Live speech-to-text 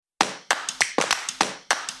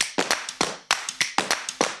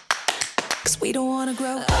'Cause we don't wanna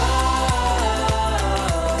grow old.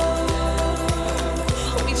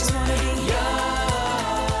 We just wanna be young.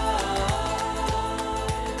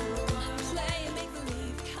 Play and make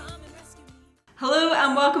believe. Come and rescue me. Hello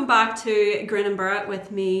and welcome back to Grin and Bear It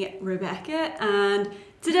with me, Rebecca, and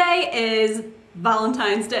today is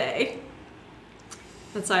Valentine's Day.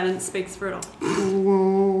 That silence speaks for it all.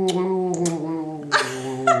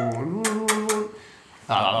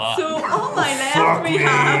 So on my left we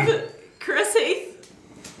have Chris Heath.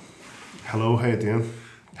 Hello, how you doing?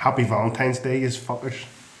 Happy Valentine's Day, you fuckers.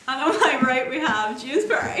 And on my right we have James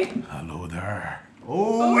Barry. Hello there.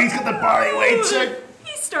 Oh, he's got the Barry White suit.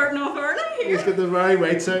 He's starting off early here. He's got the Barry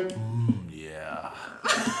White suit. Yeah.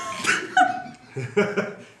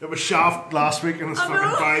 It was Shaft last week and it's I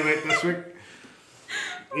fucking know. Barry White this week.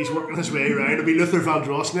 He's working his way around. It'll be Luther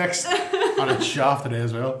Vandross next. And it's Shaft today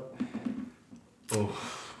as well. Oh,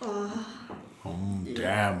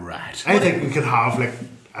 damn right. I think we could have like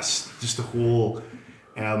just a whole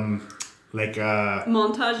like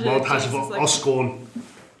Montage of Jesus, us going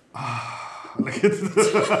like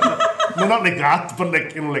no, not like that, but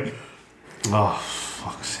like, you know, like, oh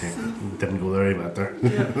fuck's sake, didn't go there any better.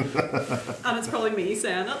 And it's probably me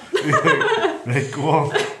saying it. Right, go on.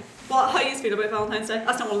 Well, how do you feel about Valentine's Day?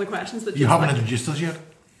 That's not one of the questions, but You just haven't like, introduced us yet.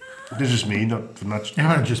 This is me, not You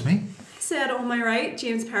haven't introduced me. I said on my right,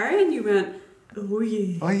 James Perry, and you went, oh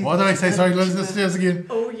yeah. What did I say? Sorry, let's do this again.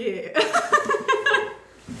 Oh yeah.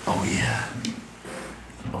 Oh yeah.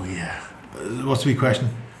 Oh yeah. What's the wee question?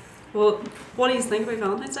 Well, what do you think about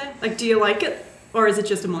Valentine's Day? Like, do you like it? Or is it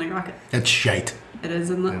just a money racket? It's shite. It is,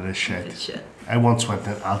 isn't it? It is shit. It's shit. I once went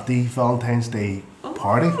to an anti-Valentine's Day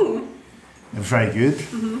party. Oh. It was very good,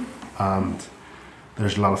 and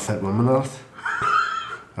there's a lot of fit women in it.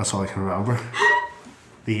 That's all I can remember.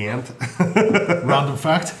 The end. Random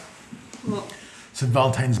fact. Well, St.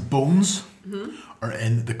 Valentine's bones are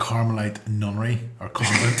in the Carmelite nunnery or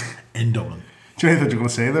convent in Dublin. Do you know what you were going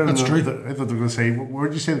to say there? That's true. I thought you were going to say, where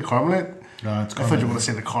did you say the Carmelite? No, it's I thought you were going Carmelite. to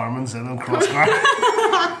say the Carmen's in Crossgar.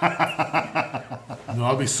 No,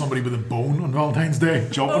 I'll be somebody with a bone on Valentine's Day.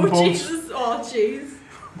 Jumping oh bones. Jesus. Oh jeez.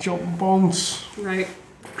 Jumping bones. Right.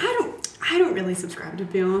 I don't really subscribe, to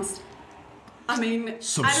be honest. I mean,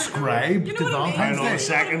 Subscribe I don't know. You to know what I mean? Valentine's Hang on Day. a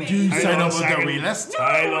second. Do you Hang sign on a up with the second. wee list?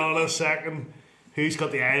 Hang on a second. Who's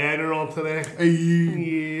got the eyeliner on today?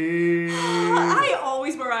 You, Yeah. I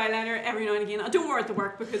always wear eyeliner every now and again. I don't wear it to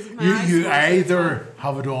work because my eyes you smell either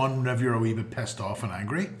have it on whenever you're a wee bit pissed off and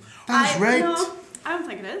angry. That's right. No, I don't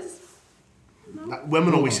think it is.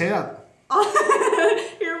 Women always say that.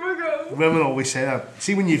 Here we go. Women always say that.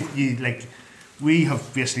 See, when you like, we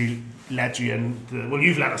have basically let you in. Well,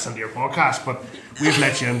 you've let us into your podcast, but we've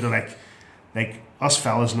let you into like us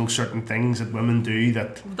fellas know certain things that women do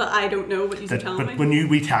that. But I don't know what you're telling But me. when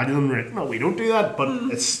we tell you them, we're like, no, we don't do that. But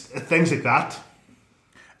it's things like that.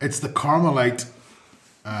 It's the Carmelite.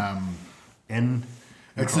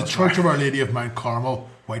 It's the Church of Our Lady of Mount Carmel,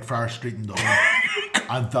 Whitefriars Street in Dublin,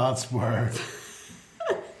 and that's where.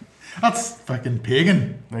 That's fucking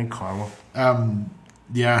pagan. Mount Carmel.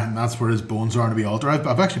 Yeah, and that's where his bones are on the altar. I've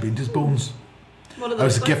actually been to his bones. What are It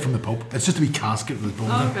was those a gift from the Pope. It's just a wee casket with his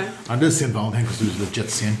bones Oh, in. okay. And this is St. Valentine because he was a legit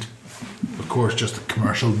saint. Of course, just the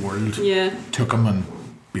commercial world Yeah. took him and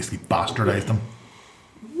basically bastardized him.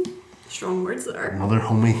 Strong words there. Another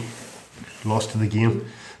homie lost to the game.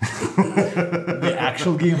 The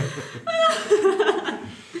actual game.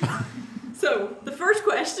 So, the first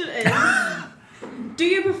question is, do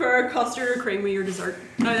you prefer custard or cream with your dessert?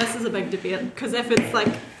 Now, this is a big debate, because if it's like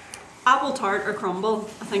apple tart or crumble,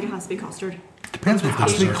 I think it has to be custard. Depends what the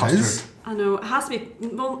Has to be dessert is. custard. I know, it has to be,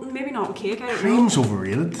 well, maybe not with cake, I don't know. Cream's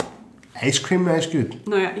overrated. Ice cream is good,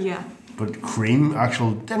 No, yeah. but cream, I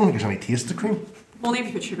don't think there's any taste to cream. Only if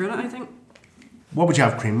you put sugar in it, I think. What would you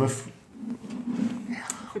have cream with? Would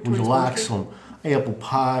you Victoria's like Secret. some apple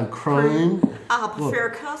pie and cream? I prefer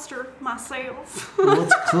custard myself.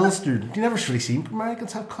 What's custard? You never really see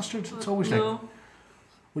Americans have custard. It's always like, No.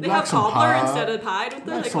 would They you have like some cobbler pie? instead of pie, don't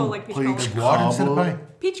they? Like They call it some like peach peach cobbler. What instead of cobbler. pie?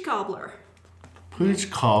 Peach cobbler.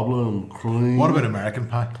 Peach cobbler and cream. What about American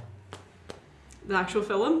pie? The actual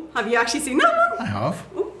film. Have you actually seen that one? I have.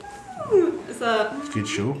 Ooh, is that... It's a good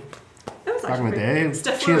show. It was Back in actually the pretty- day,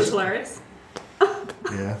 Stifler was cheers. hilarious.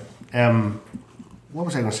 Yeah. What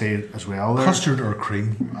was I going to say as well there? Custard or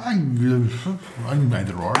cream? I'm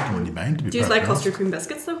either or. I don't really mind. To be Do you like perfectly custard cream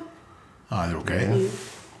biscuits though? honest. They're okay. Yeah.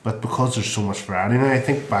 But because there's so much variety now, I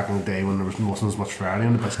think back in the day when there wasn't as much variety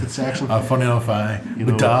in the biscuit section. Funny enough, You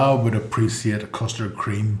my know- dad would appreciate a custard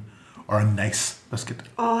cream or a nice biscuit.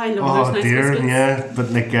 Oh, I love Oh those nice dear, biscuits. yeah. But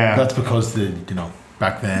like, That's because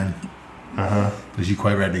back then As you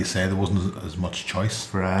quite rightly say, there wasn't as much choice.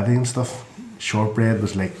 Variety and stuff. Shortbread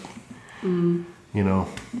was like, you know,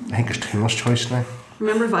 I think there's too much choice now.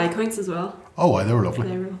 Remember Viscounts as well? Oh, why, they were lovely.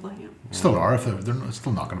 They were lovely, yeah. Still are, if they're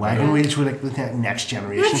still not going to Wagon wheels were like the next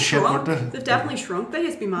generation They've shit, weren't shrunk. they? They've definitely shrunk. They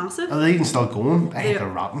used to be massive. Are they even still going? I think they're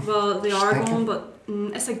rotten. Well, they are Stinking. going, but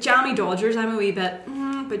it's like Jammy Dodgers. I'm a wee bit,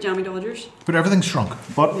 but Jammy Dodgers. But everything's shrunk.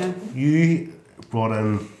 But Yeah. you brought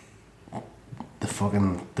in the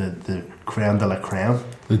fucking the creme de la creme.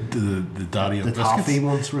 The daddy of The biscuits. toffee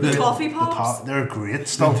ones were The good. toffee pops? They're great The,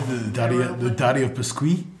 stuff. the daddy of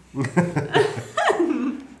biscuit.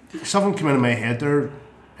 Something came into my head there,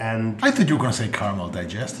 and I thought you were going to say caramel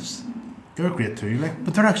digestives. they're great too. Like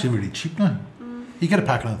But they're actually really cheap now. You get a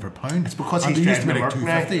pack of them for £1. it's because And he's they used driving to the be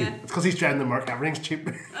Merc like now. $2.50. It's because he's driving the Merc. Everything's cheap.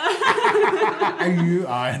 Are you?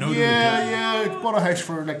 I know. Yeah. I bought a house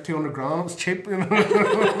for like 200 grand. It was cheap, you know.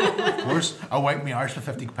 Of course. I wipe my arse with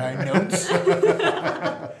 £50 notes.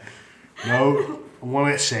 No, I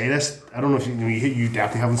want to say this. I don't know if you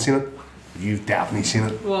definitely haven't seen it. You've definitely seen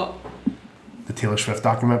it. What? The Taylor Swift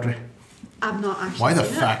documentary. I've not actually. Why the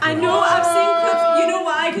seen fuck it. I would know I've seen clips. You know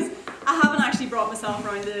why? Because I haven't actually brought myself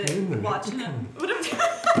around to watching it. Because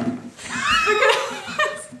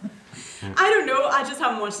I don't know. I just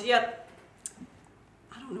haven't watched it yet.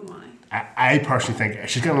 I don't know why. I personally think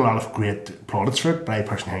she's getting a lot of great plaudits for it, but I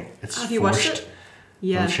personally think it's Have you watched forced it?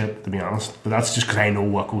 Yeah. bullshit, to be honest. But that's just because I know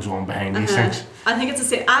what goes on behind these Uh-huh. things. I think it's the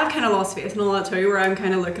same. I've kind of lost faith in all that too, where I'm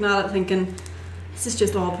kind of looking at it thinking, this is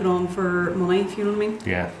just all put on for money, if you know what I mean.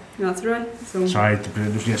 Yeah. That's right. So Sorry,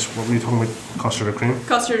 yes, what were you talking about? Custard or cream?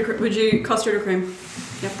 custard, would you custard or cream?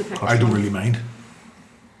 You have to pick. I don't really mind.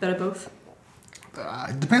 Bit of both.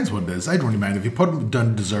 It depends what it is. I don't really mind. If you put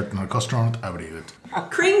down dessert and a custard on it, I would eat it.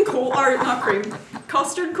 Cream cold or not cream?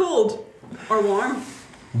 Custard cold or warm?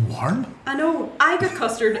 Warm? I know. I got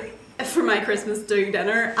custard for my Christmas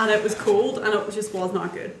dinner, and it was cold, and it just was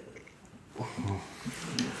not good.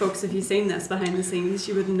 Folks, if you've seen this behind the scenes,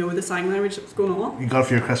 you wouldn't know the slang language that was going on. You got it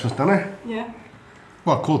for your Christmas dinner? Yeah.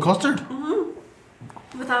 What, cold custard?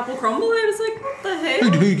 With apple crumble, I was like, what the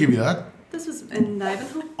hell? Who give you that? This was in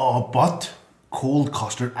Ivanhoe. Oh, but cold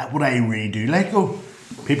custard, what I really do like though,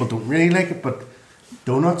 people don't really like it, but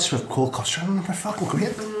donuts with cold custard on them are fucking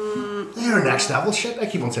great. They're next level shit. I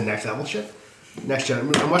keep on saying next level shit. Next gen.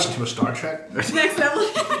 I'm watching too much Star Trek. Next level.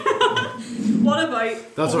 What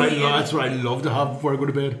about? That's what I love to have before I go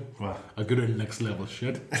to bed. What? I go to next level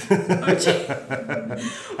shit.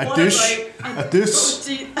 A douche. A douche.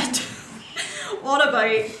 What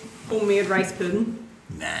about homemade rice pudding?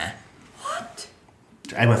 Nah. What?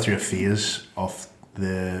 I went through a phase of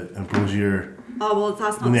the Ambrosier Oh well,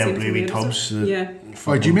 that's not and the then same bluey tomato tubs. stuff. Yeah,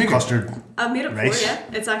 Oh, did you make it? custard? I've made it Rice? before.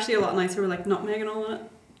 Yeah, it's actually a lot nicer with like nutmeg and all that.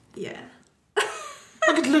 Yeah.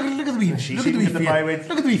 Look at the wee She's look at the wee eating the pie face. with-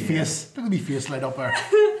 Look at the wee face. Look at the wee face light up there.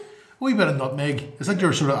 A wee bit of nutmeg. Is that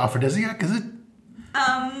your sort of aphrodisiac, is it?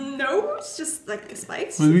 No, it's just like a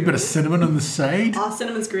spice. With a wee bit of cinnamon on the side. Oh,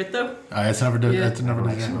 cinnamon's great though. It's never did. Yeah. It's never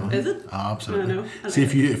did. Is it? Absolutely. I know. I See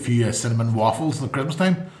like if you cinnamon waffles at Christmas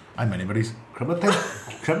time. I'm anybody's. Cribbit time.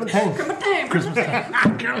 Cribbit time. Come on, time. Christmas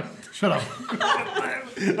time. Shut up.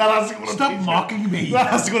 That has to go to Stop mocking me. That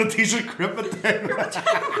has to go to t-shirt Cribbit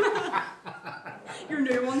time. Your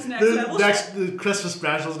new one's next level. The Christmas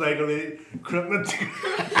special's now going to be Cribbit.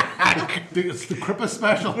 It's the Christmas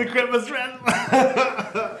special. The Christmas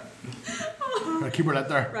special. Keep her lit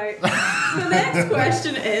there. Right. The next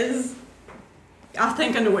question is, I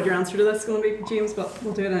think I know what your answer to this is going to be, James, but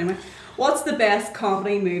we'll do it anyway. What's the best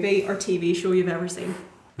comedy movie or TV show you've ever seen?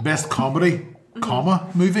 The best comedy, comma,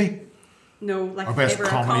 movie. No, like Our best favorite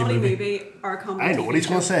comedy movie. movie or a comedy I know TV what he's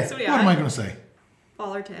gonna show. say. So do What am I going to say?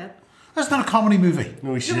 Father Ted. That's not a comedy movie.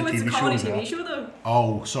 No, he's No, a it's a TV show comedy as well. TV show though.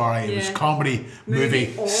 Oh, sorry. It was Yeah. comedy, Movie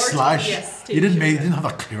movie, or- slash. yes, you TV didn't show, make, yeah. didn't have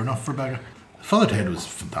that clear enough, Rebecca. Father Ted was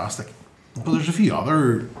fantastic. But there's a few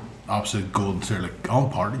other absolute golden tier. Like On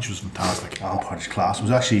Partridge was fantastic. Alan Partridge class was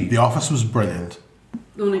actually The Office was brilliant.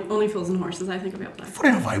 Only Fools and Horses, I think, will be up there. Funny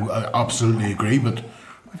enough, I absolutely agree, but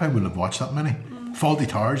if I wouldn't have watched that many. Faulty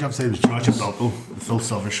Towers, I'd say, was Roger genius. Blocko. The Phil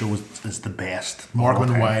Silver show is the best. Markman of all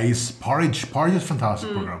time. Wise, Porridge was a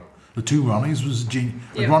fantastic program. The Two Ronnies was a genius.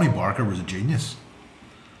 Yeah. Ronnie Barker was a genius.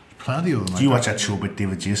 Plenty of them. Do you watch that show about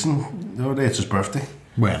David Jason the other day? It's his birthday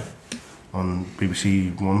When? on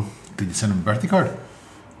BBC One. Did you send him a birthday card?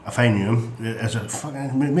 If I knew him, is it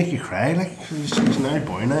fucking make you cry? Like he's now a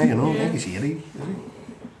boy now, you know. I think he's 80.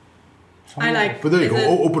 Is he? I like. But there you is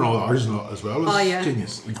go. it- Open All Hours as well. Oh yeah.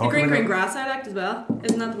 Genius. The Talking Green about Green it. Grass I liked as well.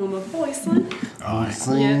 Isn't that the one with Boysley? Aye.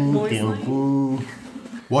 Yeah, boys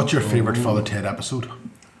What's your favourite Father Ted episode?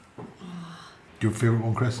 Your favourite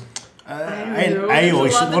one, Chris? I know,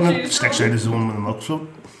 always there's a lot one to that choose sticks from. out is the one with the milk float.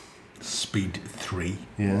 Speed 3.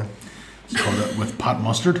 Yeah, It's called it with Pat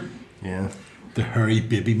Mustard, yeah. the hairy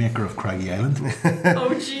baby maker of Craggy Island. Oh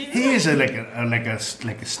jeez. He is like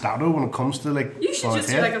a stato when it comes to like. You should Father just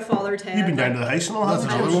do Ted. like a Father Ted. You've been down to the house and all, That's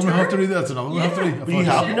haven't another you? one we have to do. That's another one we have to do. Well, you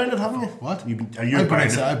have been down it, haven't you? What? You've been, I've been bound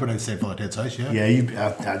to- outside, Father Ted's house, yeah. Yeah, you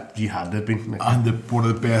had to have been. Like, And one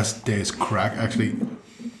of the best days crack, actually.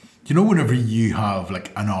 You know, whenever you have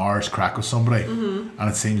like an hour's crack with somebody and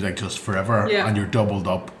it seems like just forever Yeah. and you're doubled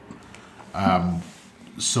up.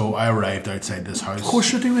 So I arrived outside this house. of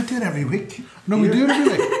course, you do it every week. No, we do it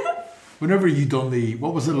every week. Whenever you done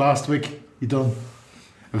what was it last week? You done,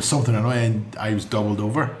 it was something annoying and I was doubled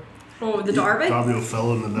over. Oh, the Derby. Darby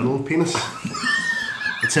O'Phil and the little penis.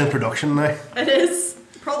 It's in production now. It is.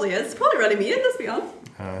 Probably is. It's probably ready made, let's be honest.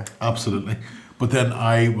 Absolutely. But then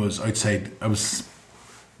I was outside, I was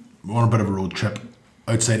on a bit of a road trip.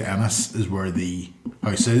 Outside Ennis is where the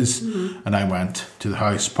house is. And I went to the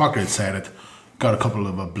house, parked outside it, got a couple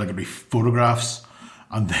of obligatory photographs.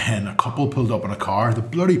 And then a couple pulled up in a car. The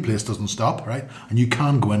bloody place doesn't stop, right? And you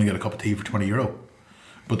can go in and get a cup of tea for €20.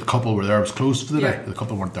 But the couple were there, it was closed for the day. Yeah. The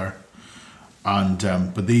couple weren't there. And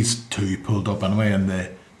but these two pulled up anyway, and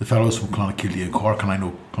the fellows from Clonakilty and Cork, and I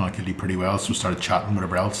know Clonakilty pretty well, so we started chatting,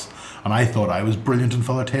 whatever else. And I thought I was brilliant in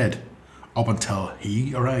Father Ted up until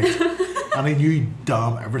he arrived. And he knew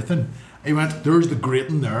damn everything. He went, there's the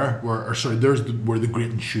grating there, there's where the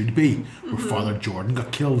grating should be, where Father Jordan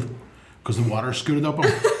got killed because the water scooted up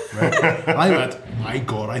him. Right? And I went, my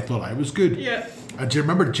God, I thought I was good. Yeah. And do you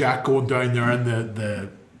remember Jack going down there in the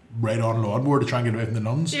right-on lawnmower to try and get away from the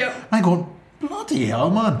nuns? Yeah. And I going, bloody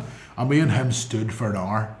hell, man. And me and him stood for an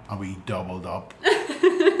hour and we doubled up.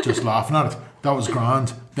 Just laughing at it. That was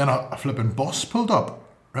grand. Then a flipping bus pulled up,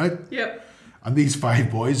 right? Yep. And these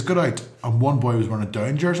 5 boys got out and one boy was wearing a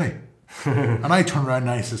Down jersey. And I turned around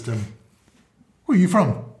and I says to him, where are you from?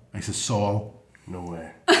 And he says, Saul. No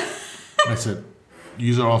way. And I said,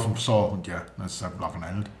 you are all from Saul? And yeah, that's Loughlin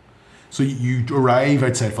Island. So you arrive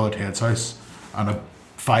outside Father Ted's house and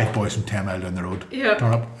 5 boys from 10 Mile down the road Yeah.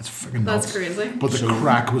 turn up. It's freaking nuts. That's crazy. But the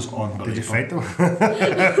crack was unbelievable. Did you fight them?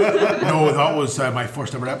 No, that was my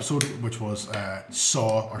first ever episode, which was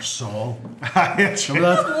Saw or Saul. Yes.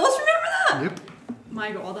 Remember that? What? Remember that? Yep.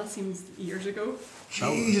 My God, that seems years ago.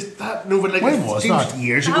 Jesus, that no, but like When it was seems that?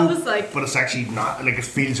 years That ago. was like- but it's actually not. Like it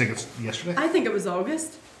feels like it's yesterday. I think it was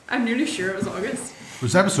August. I'm nearly sure it was August. It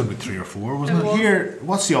was episode with 3 or 4, wasn't It it? was. Here,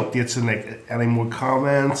 what's the updates and like any more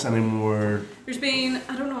comments? Any more? There's been,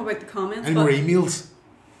 I don't know about the comments, Any but more emails?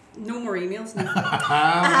 no more emails. No.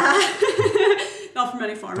 Not from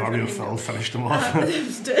any farmers. or Darby anything. O'Phil finished them off.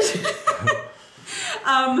 It did.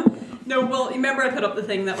 No, well, you remember I put up the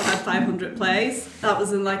thing that we had 500 plays? That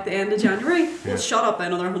was in like the end of January. Yeah. It's shot up by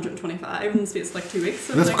another 125 in the space of like 2 weeks.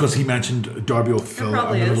 So That's like, because he mentioned Darby O'Phil and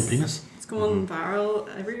probably the is. little penis. it's going viral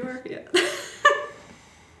everywhere. Yeah.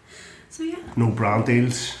 So yeah, No brand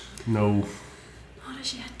deals. No. not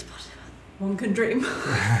as yet, but one can dream.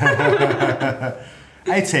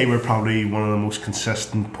 I'd say we're probably one of the most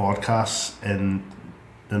consistent podcasts in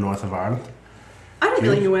the north of Ireland. I don't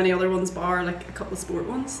really know any other ones bar like a couple of sport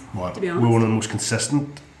ones. What? To be We're honest. one of the most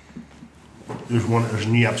consistent. There's a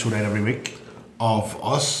new episode out every week. Of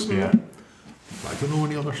us? Yeah. I don't know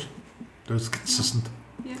any others. There's consistent.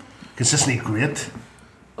 Yeah. Consistently great.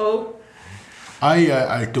 Oh,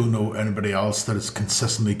 I don't know anybody else that is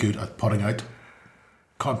consistently good at putting out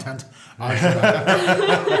content.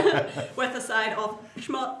 with a side of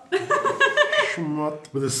schmut.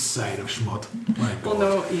 Schmut. With a side of schmut. My Well, God.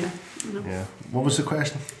 no, yeah. No. Yeah. What was the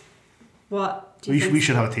question? What? Do you think? We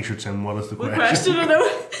should have a t-shirt saying what is the What question? question? I know.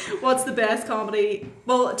 What's the best comedy?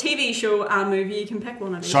 Well, TV show and movie. You can pick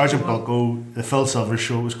one of these. Sergeant if you want. Bilko, the Phil Silvers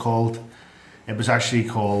show was called. It was actually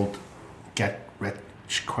called Get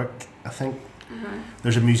Rich Quick, I think. Okay.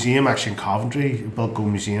 There's a museum actually in Coventry, Bilko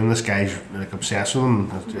Museum. This guy's like obsessed with him.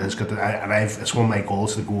 It's got it's one of my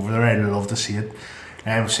goals to go over there. I'd love to see it.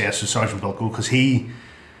 I'm obsessed with Sergeant Bilko because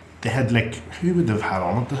they had like, who would they have had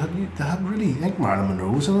on it? They had really, I think Marilyn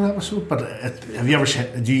Monroe was in an episode. But have you ever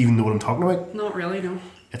seen? Do you even know what I'm talking about? Not really, no.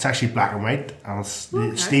 It's actually black and white, and it's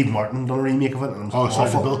Okay. Steve Martin done a remake of it. And it was Oh,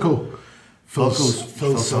 Sergeant awful. Bilko. Phil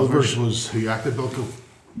Phil Silvers Silvers. was who acted Bilko.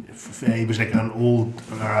 He was like an old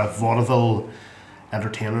vaudeville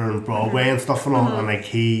entertainer on Broadway and stuff and all, and like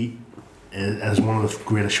he is one of the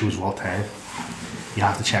greatest shows of all time. You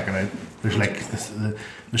have to check it out. There's like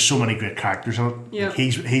there's so many great characters in it. Yeah. Like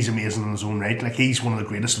he's amazing in his own right. Like he's one of the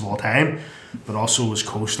greatest of all time, but also his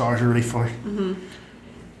co-stars are really funny.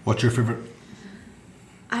 What's your favourite?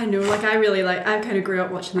 I know, like I kind of grew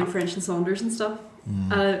up watching like French and Saunders and stuff.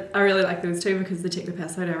 I really like those two because they take the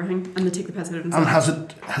piss out of everything and they take the piss out of themselves.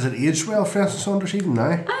 And has it aged well, Francis Saunders, even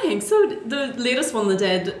now? I think so. The latest one they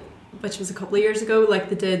did, which was a couple of years ago, like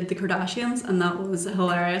they did the Kardashians, and that was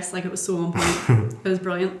hilarious. Like it was so on point. It was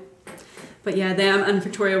brilliant. But yeah, them and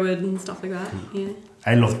Victoria Wood and stuff like that. Yeah.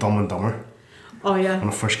 I love Dumb and Dumber Oh yeah. when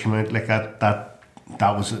it first came out. Like that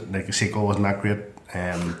was like the sequel wasn't that great.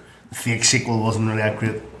 The fake sequel wasn't really that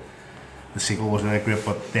great. The sequel wasn't that great,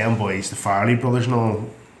 but them boys, the Farrelly brothers and all,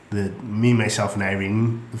 me, myself and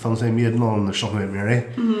Irene, the films they made and all, and There's Something About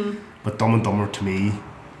Mary. But Dumb and Dumber to me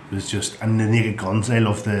was just, and the Naked Guns, I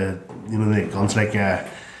love the Naked Guns,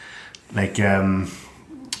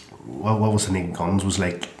 what was the Naked Guns, was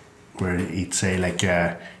like, where he'd say like,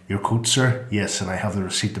 your coat, sir? Yes, and I have the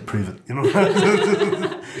receipt to prove it.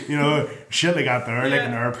 You know, shit like that there, like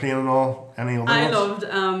an airplane and all. Any other I ones?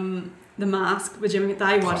 loved The Mask with Jimmy.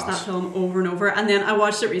 I watched Class. that film over and over, and then I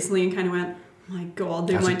watched it recently and kind of went, oh my god,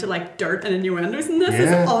 the amount of like dirt and innuendos in this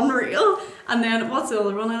Yeah. is unreal. And then what's the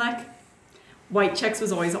other one I like? White Chicks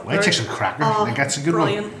was always up there. White Chicks are cracker. Oh, Like that's a good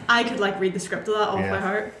brilliant. one. I could like read the script of that off Yeah. by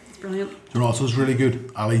heart. It's brilliant. There also is really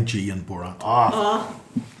good. Ali G and Borat. Oh,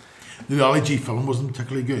 The Ali G film wasn't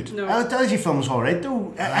particularly good. No. the Dodgy film was alright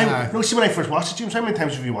though. No, see when I first watched it, James, how many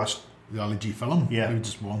times have you watched? The Ali G film? Yeah. Maybe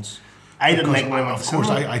just once. I didn't Because like when I went Of to course,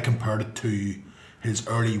 cinema. I compared it to his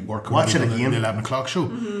early work on Watch it the again. 11 o'clock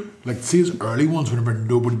show. Like, see his early ones whenever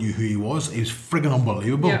nobody knew who he was friggin'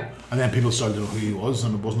 unbelievable. Yeah. And then people started to know who he was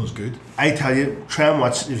and it wasn't as good. I tell you, try and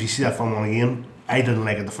watch, if you see that film on again, I didn't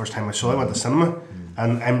like it the first time I saw it. I went to cinema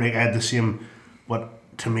and I'm like, I had the same,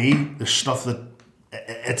 but to me, there's stuff that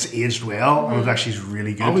it's aged well and it actually is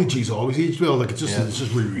really good. Ali G's always aged well. Like, it's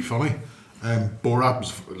just really, really funny. Borat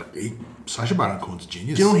was, Sacha Baron Cohen's a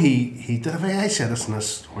genius. Do you know he did, I said this in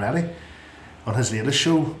this already, on his latest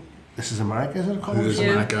show, This Is America, is it called? Who is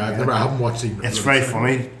Yeah. America? I haven't watched it. It's very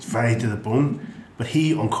funny, it's very to the bone, but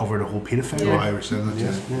he uncovered a whole paedophile. Oh, I was saying that,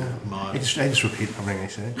 Yeah, yeah. yeah. Mad. I just repeat everything I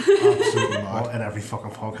say Absolutely mad. in every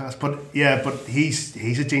fucking podcast. But yeah, but he's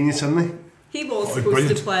a genius, isn't he? He was Oh, supposed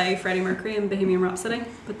brilliant. to play Freddie Mercury in Bohemian Rhapsody,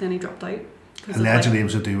 but then he dropped out. 'Cause of, Allegedly, it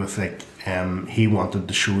like, was to do with like he wanted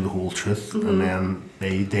to show the whole truth, and then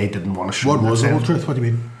they didn't want to show. What that was the side. whole truth? What do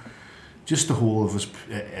you mean? Just the whole of his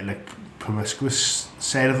like promiscuous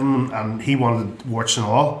side of him, and he wanted warts and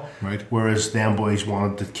all. Right. Whereas them boys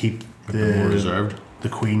wanted to keep More reserved. the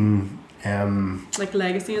Queen like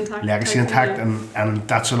legacy intact. legacy type intact, thing. and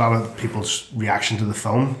that's a lot of people's reaction to the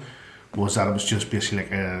film was that it was just basically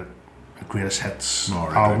like a greatest hits Oh,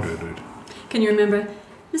 right, album. right. Can you remember,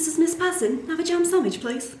 Mrs. Miss Passon, have a jam sandwich,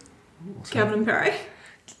 please? Kevin and Perry.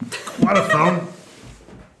 What a film!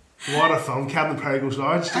 What a film! Captain Perry Goes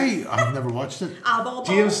Large. I've never watched it.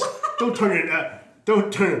 James, don't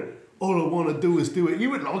turn. All I want to do is do it. You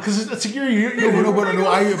would know because it's like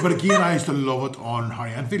But again, I used to love it on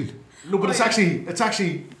Harry Enfield. No, but it's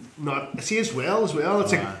actually not. It's aged well as well.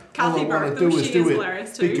 It's like all Kathy I want Burke, to do though, is she do is it.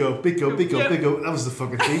 hilarious Big too. go, big go, big go, Yep. big go. That was the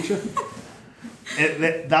fucking feature.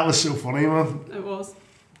 That was so funny, man. It was.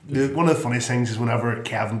 One of the funniest things is whenever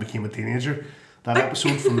Kevin became a teenager. That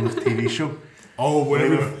episode from the TV show. Oh,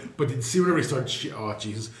 whatever. But did you see whenever he started? Oh,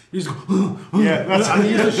 Jesus! He used to go. Yeah, that's and he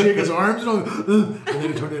used to shake his arms, and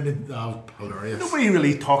then he turned into hilarious. Nobody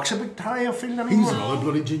really talks about Harry Enfield He's anymore. another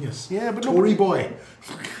bloody genius. Yeah, but Tory boy.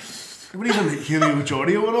 Nobody even Helio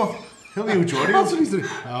Giorgio at all. Helio Giorgio. That's what he's doing.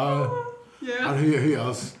 Yeah. And who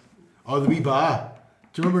else? Oh, the wee ba.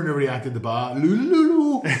 Do you remember whenever he acted the ba?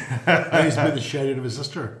 Lulu. And he's made the shit out of his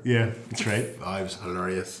sister. Yeah, that's right. Oh, he was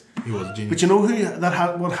hilarious. He was a genius. But you know who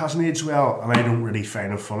what hasn't aged well, and I don't really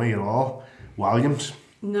find him funny at all. Williams.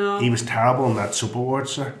 No. He was terrible in that Soap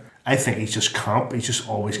Awards, sir. I think he's just camp. He's just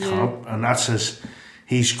always camp, and that's his.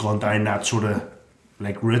 He's gone down that sort of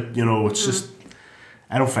like route. You know, it's just.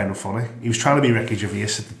 I don't find him funny. He was trying to be Ricky Gervais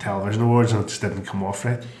at the television awards, and it just didn't come off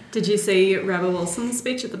right. Did you see Rebel Wilson's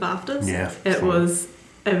speech at the BAFTAs? Yeah, It funny. was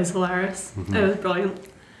hilarious. It was brilliant.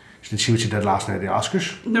 Did you see what she did last night at the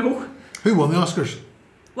Oscars? No. Who won the Oscars?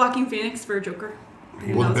 Joaquin Phoenix for Joker.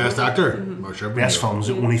 He won the best actor. Mm-hmm. Oh, sure, Best films.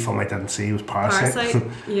 The only film I didn't see was Parasite. Parasite.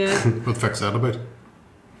 Yeah. What fix that about?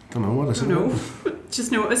 Don't know what is it. No.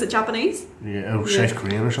 Just know, is it Japanese? Yeah, or South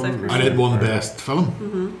Korean or something. South And it won the best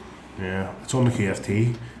film. Yeah, it's on the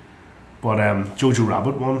KFT. But Jojo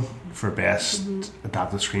Rabbit won for best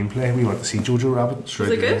adapted screenplay. We went to see Jojo Rabbit. Straight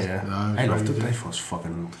Was it good? Yeah, Yeah, I loved very it. good. I thought it was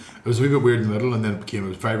fucking. It was a wee bit weird in the middle, and then it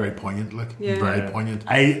was very, very poignant. Like Yeah. very Yeah. poignant.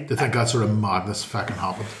 I To think that sort of madness fucking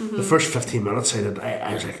happened. the first 15 minutes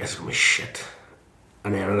I was like, this is gonna be shit.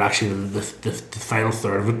 And then it actually the final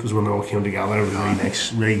third of it was when it all came together. It was really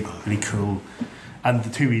nice, really really cool. and the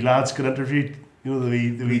two wee lads got interviewed. You know,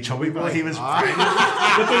 the wee chubby boy. He was brilliant.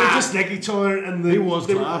 But they were just like each other, and He was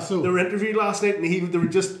they class, though. They were interviewed last night, and they were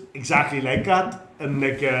just exactly like that, and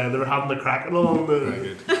like they were having the cracking along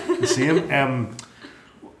the same.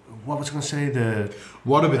 What was I going to say?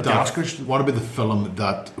 What about the that? Oscars? What about the film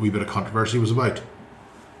that a wee bit of controversy was about?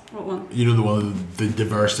 What one? You know, the one, the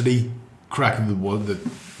diversity cracking, the one that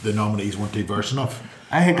the nominees weren't diverse enough.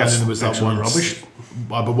 I think And that's then there was that actually one rubbish.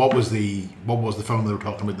 But what was the film they were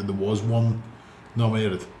talking about that there was one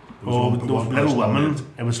nominated? There was Oh, one- those one Little person Women. nominated.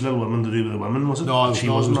 It was Little Women to do with the women, was it? No, it was she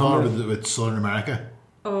not. It was wasn't not nominated. with Southern America,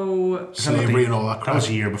 Oh, slavery and all that That crap. was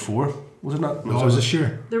a year before, was it not? No, it was this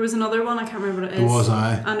year. there was another one. I can't remember what it is. There was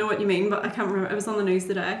I. I know what you mean, but I can't remember. It was on the news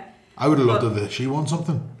today. I would have loved But- it if she won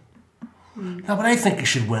something. No, but I think you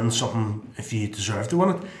should win something if you deserve to win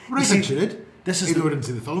it. But I You think see, she did. this is Even the- though I didn't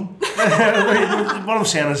see the film. what I'm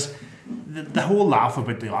saying is the whole laugh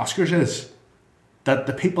about the Oscars is that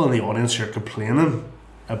the people in the audience who are complaining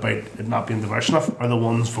about it not being diverse enough are the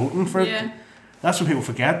ones voting for it. Yeah. That's what people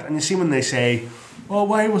forget. And you see when they say, "Oh,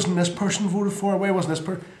 why wasn't this person voted for? Why wasn't this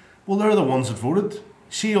person?" Well, they're the ones that voted.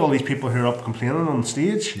 See all these people who are up complaining on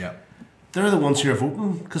stage. Yeah. They're the ones who are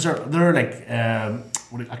voting because they're like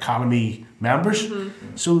Academy members.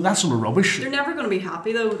 So that's some rubbish. They're never going to be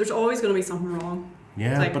happy though. There's always going to be something wrong.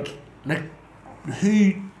 Yeah, Like- but like,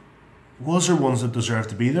 who was there ones that deserved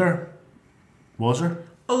to be there? Was there?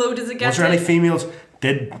 Although, does it get Was there to- any females?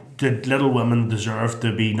 Did Little Women deserve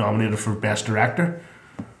to be nominated for Best Director?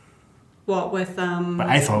 what with But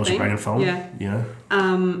I thought it was a thing? brilliant film. Yeah. Yeah.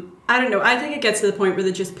 I don't know. I think it gets to the point where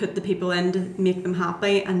they just put the people in to make them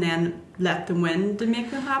happy and then let them win to make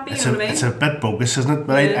them happy. It's You know a what I mean? it's a bit bogus, isn't it?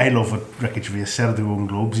 But Yeah. I love what Ricky Gervais said at the Golden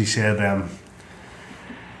Globes. He said,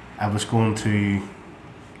 I was going to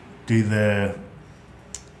do the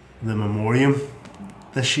memoriam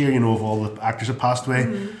this year, you know, of all the actors that passed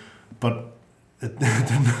away, but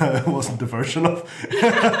it wasn't diverse enough.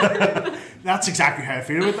 That's exactly how I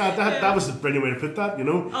feel about that. That was the brilliant way to put that, you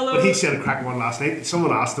know. Although- But he said a cracking one last night.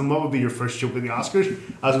 Someone asked him, what would be your first joke at the Oscars?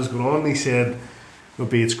 As it was going on, and he said,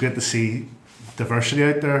 it's great to see diversity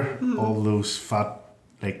out there. All those fat,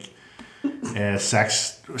 like,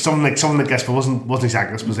 sex, something that guess, but wasn't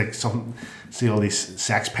exactly this, was like something, see all these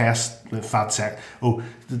sex pests, the fat sex,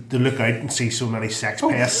 to look out and see so many sex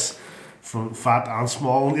pests from fat and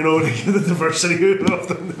small, you know, like the diversity of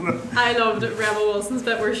them, you know. I loved Rebel Wilson's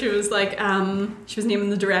bit where she was like, she was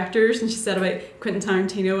naming the directors and she said about Quentin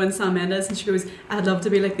Tarantino and Sam Mendes and she goes, I'd love to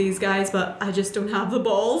be like these guys, but I just don't have the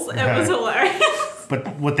balls. It was hilarious.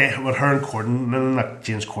 But with her and Corden, and like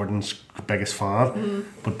James Corden's biggest fan,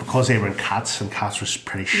 but because they were in Cats and Cats was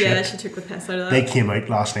pretty shit, Yeah, she took the piss out of that. they came out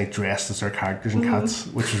last night dressed as their characters in Cats,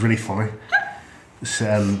 which was really funny.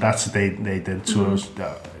 So, that's what they did. So it was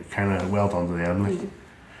kind of well done to them. Like,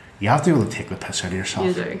 you have to be able to take the piss out of yourself.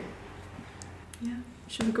 You do. Yeah.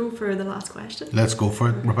 Should we go for the last question? Let's go for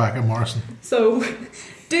it, Rebecca Morrison. So,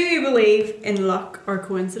 do you believe in luck or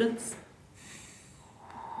coincidence?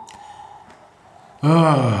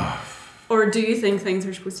 Or do you think things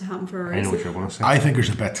are supposed to happen for a I know reason? what you're going to say. I think there's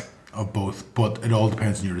a bit of both, but it all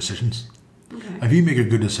depends on your decisions. Okay. If you make a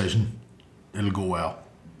good decision, it'll go well.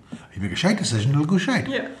 If you make a shite decision, it'll go shite.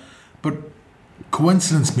 Yeah. But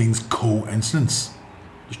coincidence means coincidence.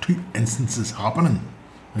 There's two instances happening.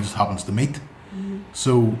 It just happens to meet.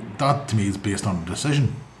 So that to me is based on a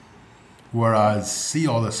decision. Whereas see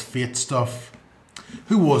all this fate stuff.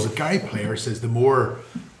 Who was it? Gary Player says the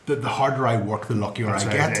harder I work, the luckier That's I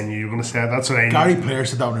what get. and you're going to say that's what I Gary Player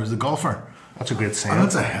said that when he was a golfer. That's a great saying. And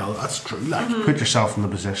that's true. Like Put yourself in the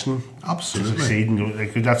position to absolutely. succeed, and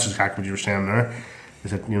like, that's exactly what you were saying there.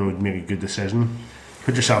 Is that, you know, make a good decision.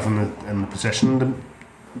 Put yourself in the position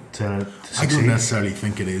to I succeed. don't necessarily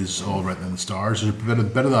think it is all written in the stars. There's a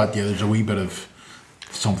bit of that, yeah, there's a wee bit of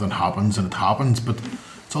something happens and it happens, but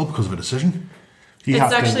it's all because of a decision. You It's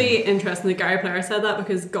have to- actually interesting that Gary Player said that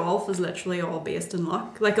because golf is literally all based in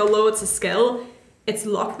luck. Like, although it's a skill, it's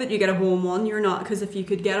luck that you get a hole in one. You're not, because if you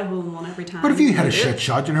could get a hole in one every time. But if you hit a do it. shit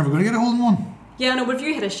shot, you're never going to get a hole in one. Yeah, no, but if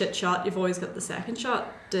you hit a shit shot, you've always got the second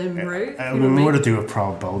shot to improve. I you know mean, what I more mean? to do with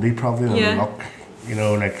probability probably than Yeah. luck. You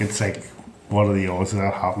know, like it's like, what are the odds of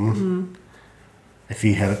that happening? If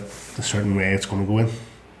you hit it a certain way, it's going to go in.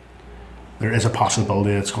 There is a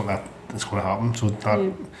possibility it's going to happen. So it's not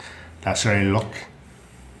necessarily luck.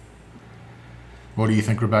 What do you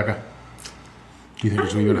think, Rebecca? Do you think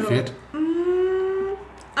there's a wee bit of fate?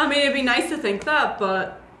 I mean, it'd be nice to think that,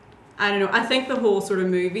 but I don't know. I think the whole sort of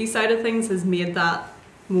movie side of things has made that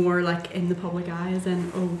more like in the public eye, as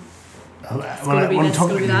in, oh, When be I'm this,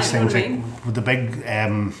 talking it's about gonna these be that, things, you know like with the big,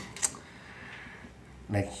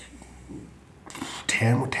 like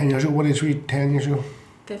 10 years ago. What age were you 10 years ago?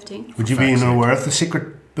 15. Would you For be fuck's sake. aware of the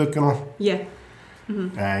secret book and all? Yeah.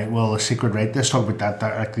 Well, the secret, right? Let's talk about that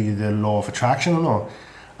directly, the law of attraction and all.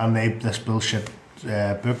 And this bullshit book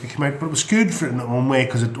that came out, but it was good for it in its own way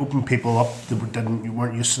because it opened people up that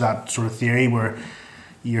weren't used to that sort of theory where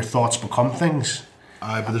your thoughts become things.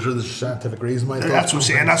 But there's a scientific reason why. That's what I'm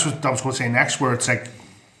saying. That's what I was going to say next, where it's like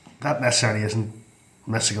that necessarily isn't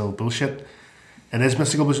mystical bullshit. It is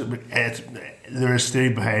mystical bullshit, but there is theory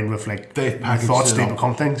behind with like They've packaged thoughts it do up.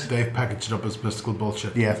 become things. They've packaged it up as mystical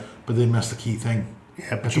bullshit. Yeah. But they missed the key thing.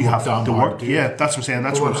 Yeah, but To you work have down to hard, work. do you? Yeah, that's what I'm saying.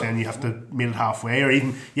 That's Well, what I'm saying. You have to meet it halfway, or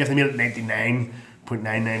even you have to meet it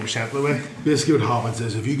 99.99% of the way. Basically, what happens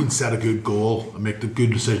is if you can set a good goal and make the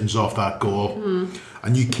good decisions off that goal,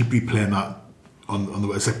 and you keep replaying that on the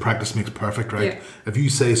way, it's like practice makes perfect, right? Yeah. If you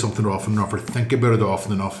say something often enough or think about it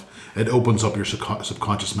often enough, it opens up your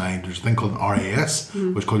subconscious mind. There's a thing called an RAS,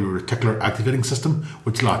 which is called your reticular activating system,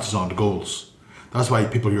 which latches on to goals. That's why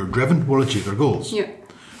people who are driven will achieve their goals. Yeah.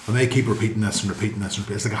 And they keep repeating this and repeating this and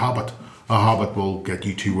repeating. It's like a habit. A habit will get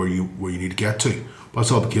you to where you need to get to. But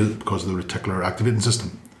it's all because of the reticular activating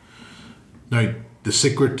system. Now, The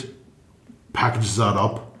Secret packages that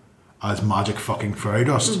up as magic fucking fairy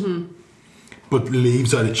dust. But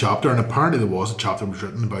leaves out a chapter, and apparently there was a chapter that was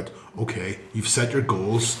written about, okay, you've set your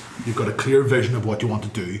goals, you've got a clear vision of what you want to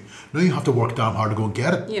do, now you have to work damn hard to go and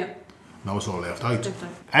get it. Yeah. And that was all left out.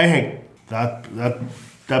 I think that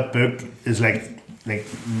book is like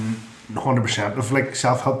 100% of like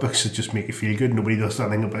self-help books that just make you feel good. Nobody does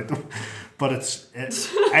anything about them, but it's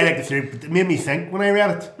I like the theory. But it made me think when I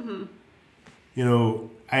read it. You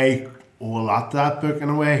know, I owe a lot to that book in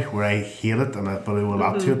a way where I hate it, but I owe a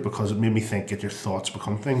lot to it because it made me think that your thoughts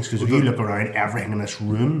become things. Because if you look around, everything in this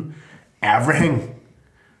room, everything,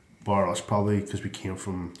 bar us probably because we came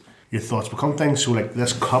from. Your thoughts become things. So like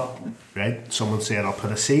this cup, right? Someone said I'll put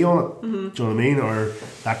a C on it. Do you know what I mean? Or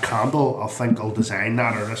that candle, I'll think I'll design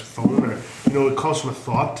that. Or this phone, or it comes from a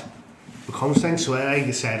thought, becomes things. So I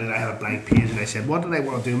decided I had a blank page and I said, what did I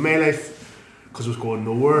want to do in my life? Because it was going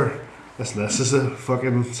nowhere. This is a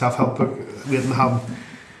fucking self-help book waiting to happen.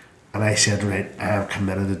 And I said, right, I am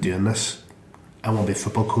committed to doing this. I want to be a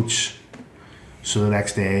football coach. So the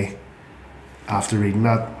next day, after reading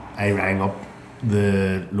that, I rang up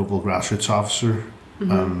the local grassroots officer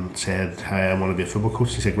and said, hi, I want to be a football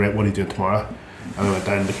coach. He said, great, what are you doing tomorrow? And I went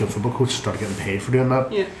down and became a football coach, started getting paid for doing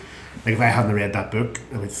that. Yeah. Like if I hadn't read that book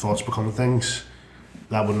about thoughts becoming things,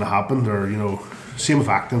 that wouldn't have happened. Or same with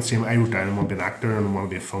acting, I wrote down I want to be an actor and I want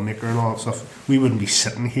to be a filmmaker and all that stuff. We wouldn't be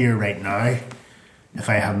sitting here right now if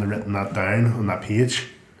I hadn't written that down on that page.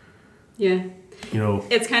 Yeah.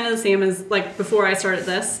 It's kind of the same as like before I started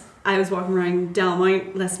this, I was walking around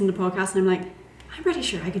Delmount listening to podcasts and I'm like, I'm pretty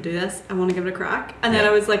sure I could do this. I want to give it a crack. And then I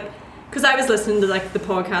was like, because I was listening to like the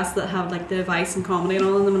podcasts that have like the advice and comedy and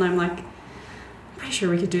all of them, and I'm like, I'm pretty sure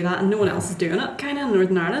we could do that, and no one else is doing it, kind of in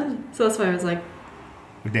Northern Ireland. So that's why I was like,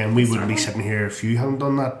 but then we wouldn't be sitting here if you hadn't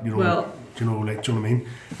done that. Well, do you know what I mean?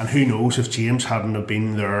 And who knows if James hadn't have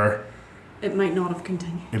been there, it might not have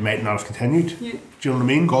continued. it might not have continued. Yeah. Do you know what I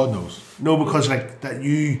mean? God knows. No, because like that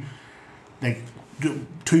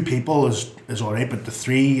two people is alright, but the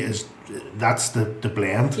three that's the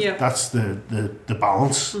blend. Yeah. That's the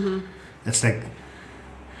balance. It's like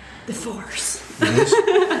The Force. it is.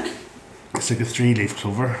 It's like a 3-leaf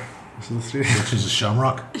clover. Is it the 3? Which is a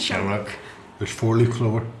shamrock. Shamrock. There's 4-leaf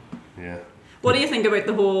clover. Yeah. What do you think about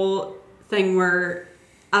the whole thing where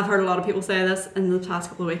I've heard a lot of people say this in the past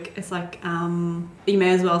couple of weeks? It's like, you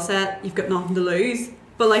may as well say it, you've got nothing to lose.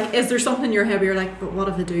 But like, is there something in your head where you're like, but what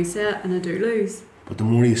if I do say it and I do lose? But the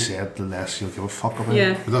more you say it, the less you'll give a fuck about it.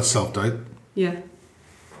 Yeah. But that's self-doubt. Yeah.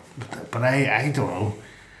 But I don't know.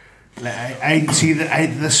 Like, I see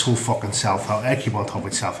that this whole fucking self-help. I keep on talking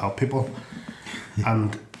about self-help people,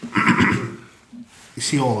 and you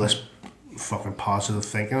see all this fucking positive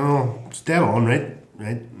thinking. Oh, it's dead on,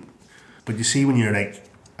 right? But you see when you're like,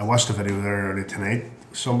 I watched a video there earlier tonight.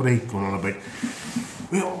 Somebody going on about,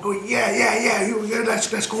 we all go, yeah,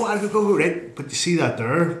 let's go on, go, right? But you see that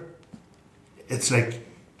there, it's like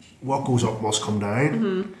what goes up must come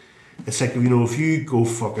down. It's like, if you go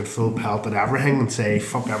fucking full pelt at everything and say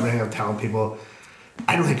fuck everything, I'm telling people,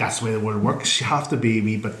 I don't think that's the way the world works. You have to be a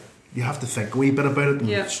wee bit, you have to think a wee bit about it. And,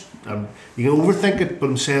 Yeah. you can overthink it, but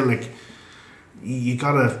I'm saying like, you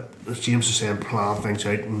gotta, as James was saying, plan things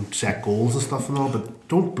out and set goals and stuff and all, but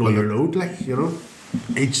don't blow your load, like,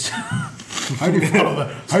 Each how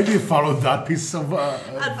do you follow that piece of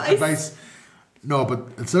advice? No, but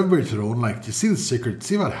it's everybody to their own. Like, you see The Secret,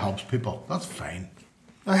 see if it helps people. That's fine.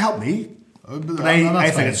 It helped me. But But that's I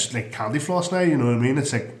fine. think it's like candy floss now, you know what I mean?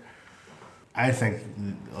 It's like, I think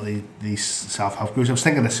these self-help groups, I was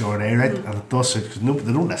thinking this the other day, right, and it does suit, because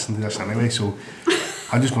they don't listen to this anyway, so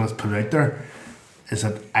I'm just going to put it out there, is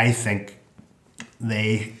that I think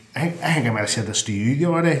I think I might have said this to you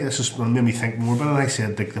the other day, this is what made me think more about it. I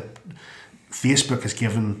said like Facebook has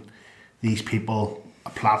given these people a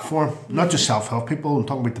platform, not just self-help people, I'm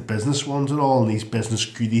talking about the business ones and all, and these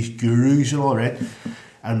these gurus and all, right,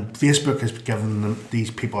 and Facebook has given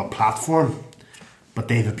these people a platform, but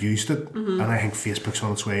they've abused it, and I think Facebook's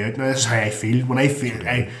on its way out now. This is how I feel.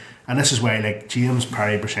 And this is why, like, James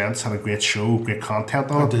Perry Presents had a great show, great content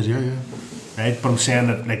on it. Did yeah. Right, but I'm saying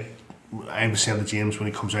that, like, I was saying to James when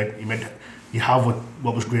he comes out, you have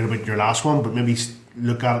what was great about your last one, but maybe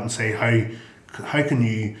look at it and say how can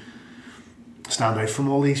you stand out from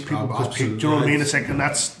all these people? Because people, do you know what I mean? It's like, and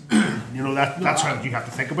that's that's how you have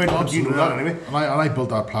to think about it. But you know that anyway. And I built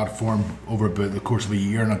that platform over about the course of a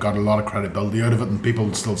year, and I got a lot of credibility out of it. And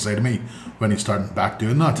people still say to me, when you starting back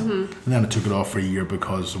doing that, and then I took it off for a year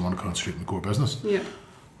because I want to concentrate on the core business. Yeah.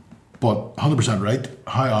 But 100% right.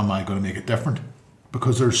 How am I going to make it different?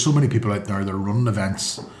 Because there's so many people out there that are running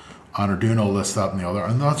events and are doing all this, that, and the other,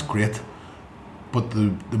 and that's great. But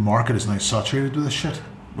the market is now saturated with this shit.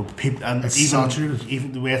 But people, and It's even saturated.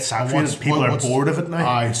 even the way it's saturated, people are bored of it now.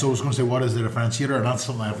 Aye, so I was going to say, what is the differentiator? And that's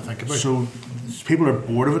something I have to think about. So people are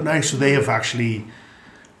bored of it now. So they have had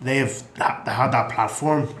that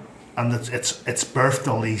platform, and it's birthed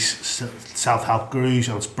all these self-help gurus,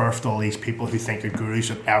 and it's birthed all these people who think they're gurus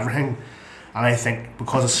at everything. And I think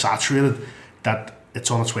because it's saturated, that it's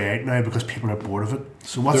on its way out now because people are bored of it.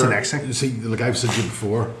 So what's the next thing? You see, like I've said to you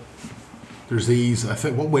before, there's these, I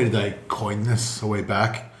think, what way did I coin this a way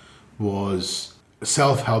back? Was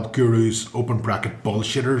self-help gurus, open bracket,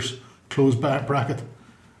 bullshitters, close bracket.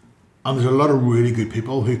 And there's a lot of really good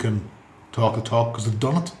people who can talk the talk because they've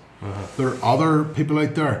done it. There are other people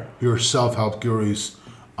out there who are self-help gurus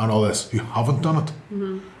and all this who haven't done it.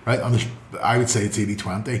 Right? And I would say it's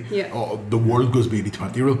 80-20. Yeah. The world goes by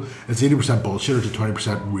 80-20 rule. It's 80% bullshitters to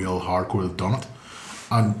 20% real hardcore who've done it.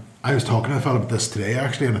 And I was talking to a fella about this today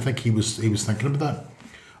actually, and I think he was thinking about that.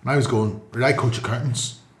 And I was going, I coach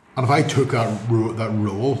accountants, and if I took that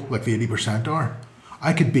role like the 80% are,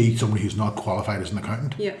 I could be somebody who's not qualified as an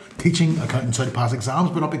accountant. Yeah. Teaching accountants how to pass exams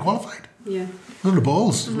but not be qualified. Yeah. They're the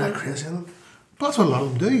balls. Isn't that crazy? Isn't it? But that's what a lot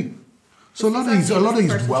of them do. So a lot of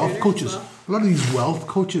these wealth coaches,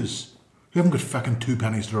 who haven't got fucking 2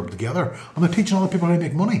 pennies to rub together, and they're teaching other people how to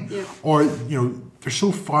make money. Yeah. Or they're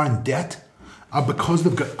so far in debt, and because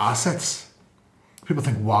they've got assets, people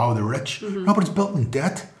think, wow, they're rich. No, but it's built in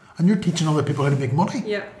debt, and you're teaching other people how to make money.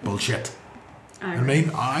 Yeah. Bullshit. I I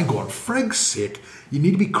mean, I'm going, frig's sake, you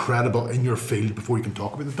need to be credible in your field before you can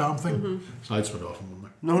talk about the damn thing. So I'd spit off on one.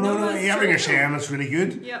 No. that's Everything true. you're saying is really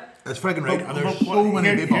good. Yeah. It's friggin' right, and there's But so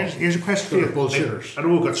many people. Here's a question for that you. are bullshitters. I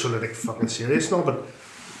know we got sort of like fucking serious now, but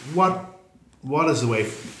what is the way?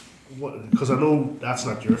 Because I know that's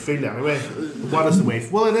not your field anyway. What is the way?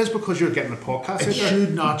 Well, it is because you're getting a podcast. It out there.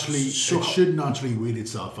 should naturally weed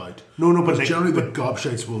itself out. No, but But like, generally the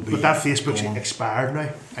gobshites will be. but that Facebook's gone. expired now.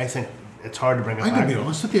 I think it's hard to bring it I'm back. going to be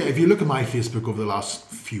honest with you. If you look at my Facebook over the last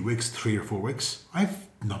few weeks, 3 or 4 weeks, I've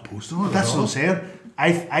not posted on it. That's at what all. I'm saying.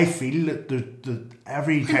 I feel that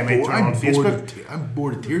every time I turn on I'm Facebook, I'm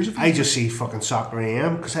bored of tears. I just see fucking Soccer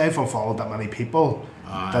AM because I've unfollowed that many people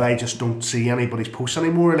that I just don't see anybody's posts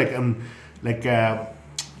anymore. The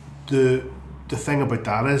thing about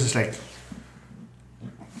that is like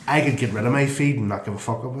I could get rid of my feed and not give a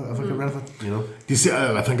fuck if I get rid of it. You know. Do you see?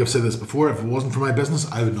 I think I've said this before. If it wasn't for my business,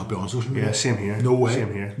 I would not be on social media. Yeah, same here. No way.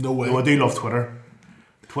 Same here. No way. No, I do love Twitter.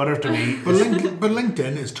 Twitter to me. But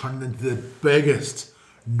LinkedIn is turned into the biggest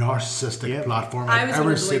narcissistic Yeah. platform I I've was ever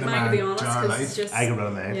going to seen delete in mine, my to be honest, entire because it's life. just... I get rid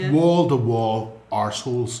of mine. Yeah. Wall to wall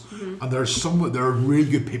arseholes, and there are really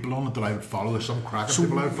good people on it that I would follow. There's some cracker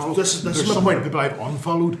people I would follow. this is There's my some point. people I've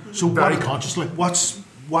unfollowed. So very what- consciously.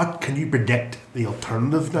 What can you predict the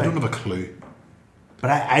alternative now? I don't have a clue.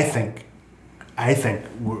 But I think I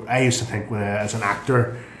used to think as an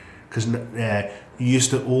actor, because you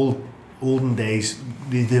used to olden days,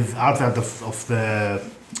 the advent of the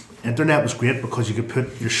internet was great because you could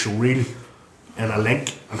put your show reel in a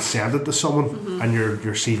link and send it to someone and your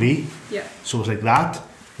CV. Yeah. So it's like that.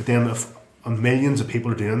 But then if millions of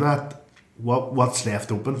people are doing that, what's left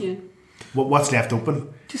open? Yeah. What's left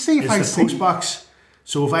open? Do you see if is I the see- post box.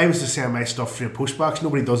 So if I was to send my stuff through a post box,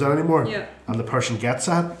 nobody does that anymore. Yeah. And the person gets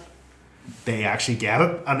that, they actually get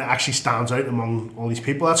it, and it actually stands out among all these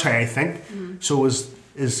people. That's how I think. So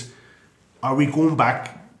are we going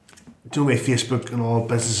back to the way Facebook and all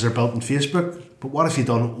businesses are built in Facebook? But what if you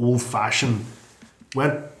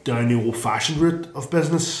went down the old fashioned route of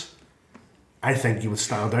business I think you would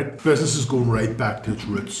stand out. Business is going right back to its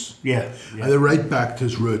roots. Yeah. And the right back to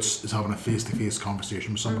its roots is having a face-to-face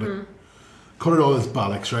conversation with somebody. Cut out all this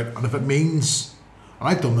bollocks, right? And if it means, and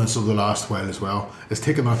I've done this over the last while as well, is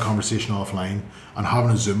taking that conversation offline and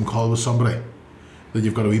having a Zoom call with somebody that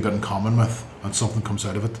you've got a wee bit in common with and something comes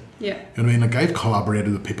out of it. Yeah. You know what I mean? Like, I've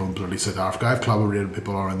collaborated with people in bloody South Africa. I've collaborated with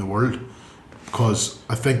people around the world because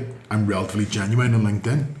I think I'm relatively genuine on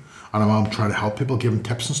LinkedIn. And I'm trying to help people, giving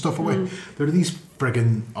tips and stuff away. There are these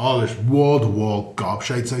friggin', there's wall-to-wall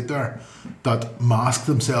gobshites out there that mask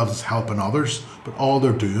themselves as helping others, but all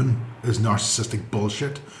they're doing is narcissistic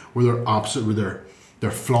bullshit, where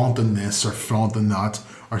they're flaunting this or flaunting that,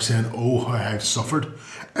 or saying, oh, how I've suffered.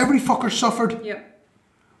 Every fucker suffered. Yep.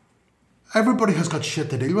 Everybody has got shit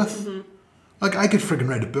to deal with. Like, I could friggin'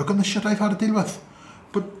 write a book on the shit I've had to deal with.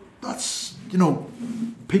 But that's,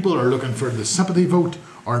 people are looking for the sympathy vote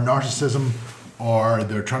or narcissism, or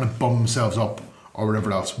they're trying to bum themselves up or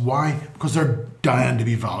whatever else. Why? Because they're dying to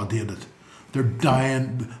be validated. They're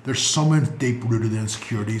dying. There's some deep-rooted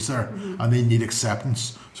insecurities there, and they need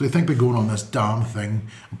acceptance. So I think by going on this damn thing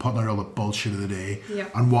and putting out all the bullshit of the day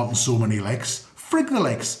and wanting so many likes, frig the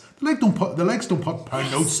likes. The likes don't put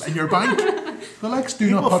pound notes in your bank. The likes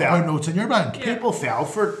do not put pound notes in your bank. People fell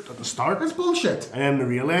for it at the start. That's bullshit. And then they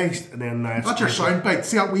realised, and then now it's... That's your soundbite.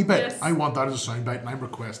 See that wee bit? Yes. I want that as a soundbite, and I'm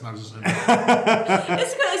requesting that as a soundbite.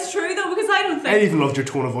 It's true though, because I don't I think. even loved your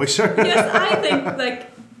tone of voice, sir. Yes, I think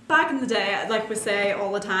like back in the day, like we say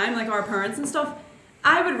all the time, like our parents and stuff.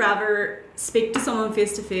 I would rather speak to someone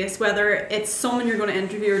face to face, whether it's someone you're going to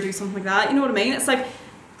interview or do something like that. You know what I mean? It's like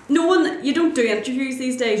you don't do interviews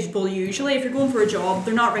these days. Well, usually if you're going for a job,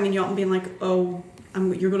 they're not ringing you up and being like, oh,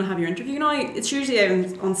 you're going to have your interview now. It's usually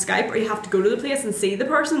on Skype, or you have to go to the place and see the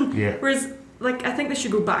person. Yeah. Whereas, like, I think they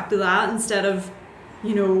should go back to that instead of,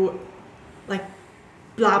 like,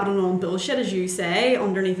 blabbing on bullshit, as you say,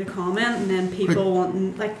 underneath a comment, and then people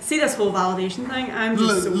wanting, like, see this whole validation thing. I'm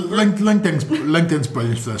just so over it. LinkedIn's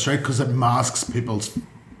brilliant for this, right? Because it masks people's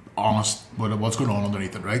honest what's going on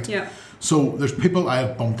underneath it, right? Yeah. So there's people I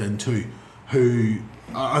have bumped into who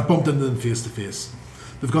I've bumped into them face to face.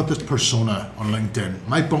 They've got this persona on LinkedIn,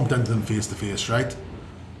 and I bumped into them face to face, right?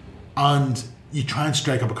 And you try and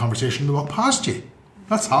strike up a conversation, and they walk past you.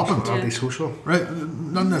 That's happened. Antisocial. Right?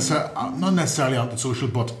 Not necessarily antisocial,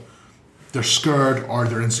 but they're scared or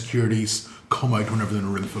their insecurities come out whenever they're in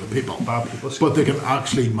a room full of people. Bad people. But they can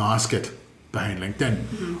actually mask it behind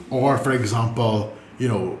LinkedIn. Or, for example,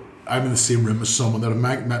 I'm in the same room as someone that I've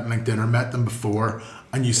met on LinkedIn or met them before,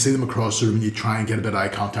 and you see them across the room and you try and get a bit of eye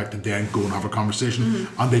contact and then go and have a conversation,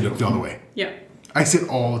 and they look the other way. Yeah. I see it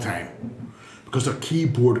all the time because they're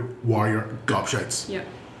keyboard warrior gobshites. Yeah.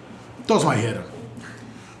 Does my head in.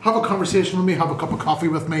 Have a conversation with me, have a cup of coffee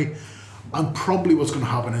with me, and probably what's going to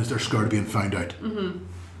happen is they're scared of being found out.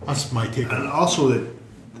 That's my take on And it. also that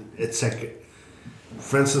it's like,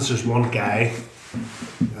 for instance, there's one guy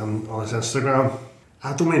on his Instagram.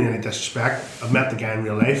 I don't mean any disrespect. I've met the guy in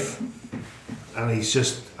real life, and he's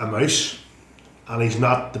just a mouse, and he's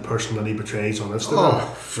not the person that he portrays on Instagram.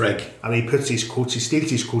 Oh, frig. And he puts these quotes, he steals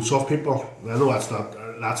these quotes off people. I know that's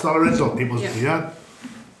not original. People do that.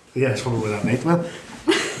 Yeah, it's probably where that night went.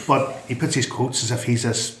 But he puts these quotes as if he's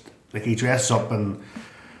this, like, he dresses up in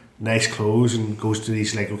nice clothes and goes to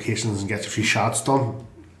these like locations and gets a few shots done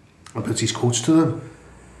and puts these quotes to them,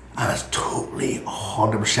 and it's totally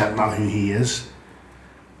 100% not who he is,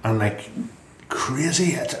 and like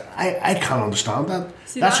crazy. I can't understand that.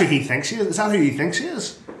 That's who he thinks he is. Is that who he thinks he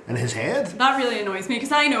is in his head? That really annoys me,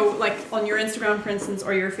 because I know, like, on your Instagram, for instance,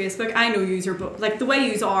 or your Facebook, I know yous are like, the way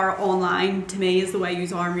yous are online to me is the way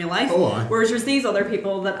yous are in real life. Oh, aye. Whereas there's these other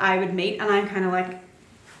people that I would meet, and I'm kind of like,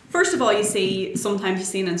 first of all, sometimes you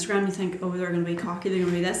see on Instagram, you think, oh, they're going to be cocky, they're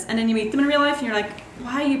going to be this, and then you meet them in real life, and you're like,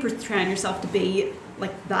 why are you portraying yourself to be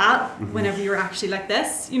like that whenever you're actually like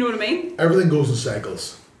this? You know what I mean? Everything goes in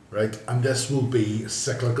cycles, right? And this will be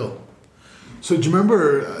cyclical. So do you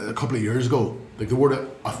remember a couple of years ago, like the word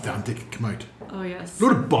authentic came out? Oh, yes.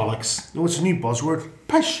 Load of bollocks. No, it's a new buzzword.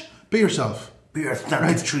 Pish. Be yourself. Be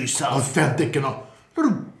authentic to yourself. Authentic and all.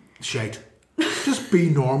 Load of shite. Just be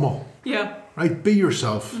normal. Yeah. Right? Be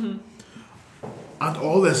yourself. And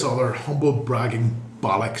all this other humble bragging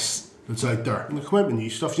bollocks that's out there. Come out with new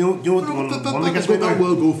stuff. You know what the one that gets me that down?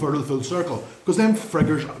 will go further the full circle. Because them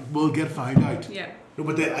friggers will get found out. Yeah. No,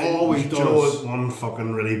 but they Always do you know does. what one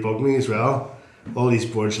fucking really bugged me as well? All these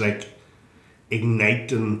words like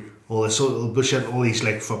ignite and all this sort of bullshit, all these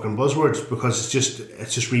like fucking buzzwords, because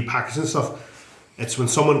it's just repackaging stuff. It's when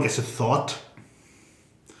someone gets a thought,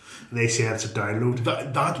 they say it's a download.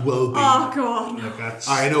 That will be. Oh, God. Like that's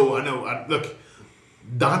I know. And look,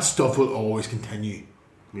 that stuff will always continue.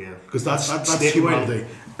 Yeah. Because that's Snake oil. humanity.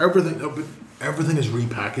 Everything is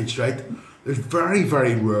repackaged, right? There's very,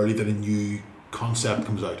 very rarely that a new concept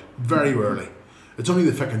comes out. Very rarely. It's only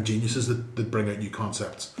the fucking geniuses that bring out new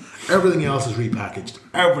concepts. Everything else is repackaged.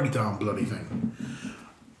 Every damn bloody thing.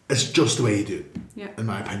 It's just the way you do it, Yeah. in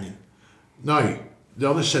my opinion. Now, the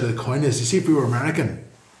other side of the coin is, you see, if we were American,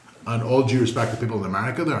 and all due respect to people in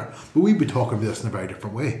America there, but we'd be talking about this in a very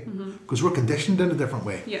different way. Because we're conditioned in a different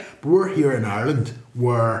way. Yeah. But we're here in Ireland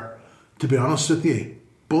where, to be honest with you,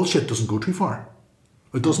 bullshit doesn't go too far.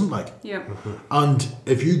 It doesn't, like. Yeah. And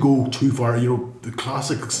if you go too far, you know, the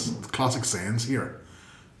classic sayings here,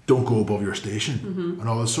 don't go above your station and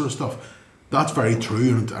all this sort of stuff. That's very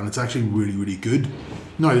true, and it's actually really, really good.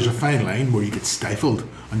 Now, there's a fine line where you get stifled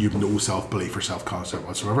and you have no self-belief or self-concept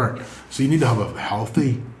whatsoever. Yeah. So you need to have a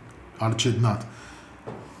healthy attitude in that.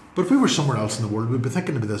 But if we were somewhere else in the world, we'd be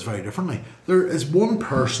thinking about this very differently. There is one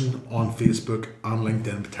person on Facebook and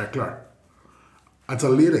LinkedIn in particular. It's a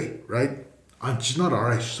lady, right? And she's not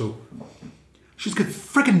Irish, so she's got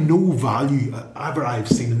freaking no value ever I've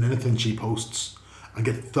seen in anything she posts, and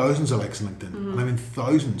get thousands of likes on LinkedIn, and I mean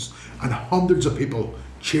thousands, and hundreds of people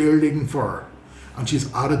cheerleading for her, and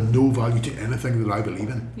she's added no value to anything that I believe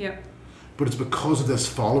in. Yeah. But it's because of this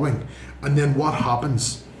following. And then what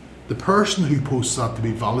happens? The person who posts that to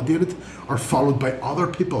be validated are followed by other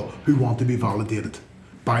people who want to be validated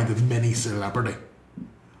by the mini celebrity.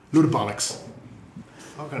 Load of bollocks.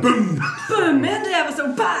 Boom, end the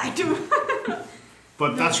episode, bye!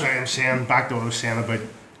 But that's what I'm saying, back to what I was saying about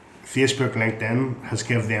Facebook, LinkedIn has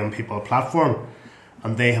given them people a platform,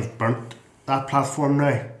 and they have burnt that platform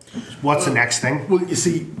now. What's the next thing? Well, you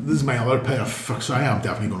see, this is my other pair of fucks. I am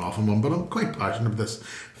definitely going off on one, but I'm quite passionate about this.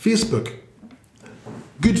 Facebook,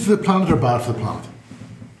 good for the planet or bad for the planet?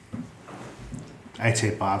 I'd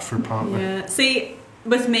say bad for planet. Yeah. See,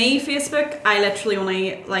 with me, Facebook, I literally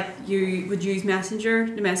only, like, you would use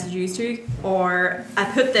Messenger to message you to, or I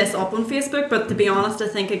put this up on Facebook, but to be honest, I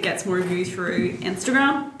think it gets more views through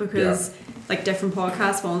Instagram because, like, different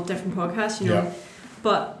podcasts follow different podcasts, you know. Yeah.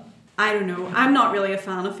 But I don't know. I'm not really a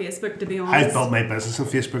fan of Facebook, to be honest. I've built my business on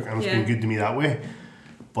Facebook, and it's been good to me that way.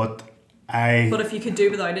 But if you could do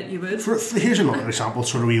without it, you would. Here's another example,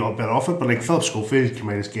 sort of we all bit off it, but like Philip Schofield came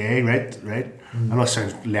out as gay, right? I know it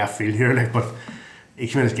sounds left field here, like, but he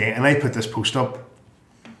came out as gay, and I put this post up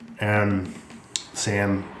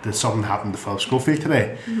saying that something happened to Philip Schofield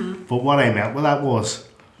today. But what I meant with that was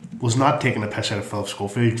not taking a piss out of Philip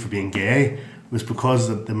Schofield for being gay. It was because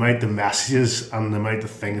of the amount of messages and the amount of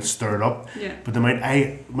things stirred up. Yeah. But the amount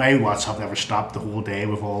my WhatsApp never stopped the whole day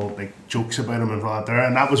with all like jokes about him and all that there,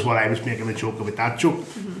 and that was what I was making a joke about that joke.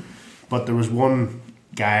 But there was one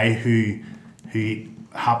guy who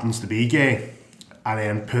happens to be gay, and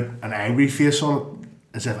then put an angry face on it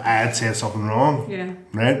as if I had said something wrong. Yeah.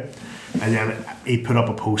 Right? And then he put up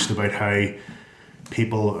a post about how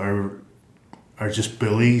people are just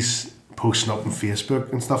bullies posting up on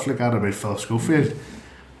Facebook and stuff like that about Philip Schofield.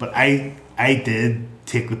 But I did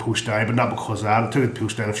take the post down, but not because of that. I took the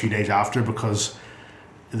post down a few days after because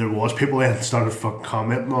there was people that started fucking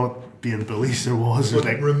commenting on it being bullies. There was. But,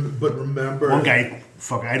 Like, but remember, one guy,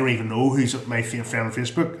 I don't even know who's my friend on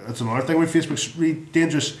Facebook. That's another thing with Facebook. It's really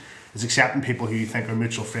dangerous. It's accepting people who you think are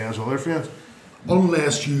mutual friends with other friends.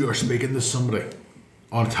 unless you are speaking to somebody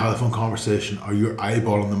on a telephone conversation or you're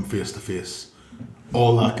eyeballing them face to face,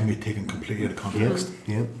 all that can be taken completely out of context.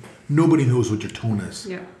 Yeah. Nobody knows what your tone is.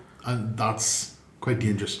 Yeah. And that's quite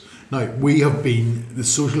dangerous. Now, the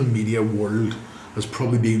social media world has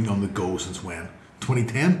probably been on the go since when?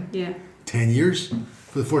 2010? Yeah. 10 years?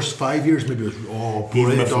 For the first 5 years, maybe it was all Even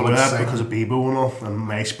brilliant, before all that, exciting, because of Bebo and all, and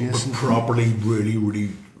MySpace. but properly, really, really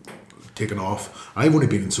taken off. I've only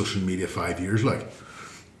been in social media 5 years, like,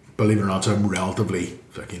 believe it or not, so I'm relatively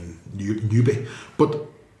fucking newbie. But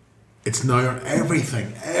it's now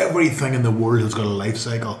everything in the world has got a life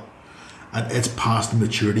cycle. And it's past the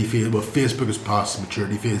maturity phase. Well, Facebook is past the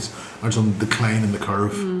maturity phase. There's some decline in the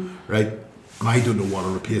curve, right? And I don't know what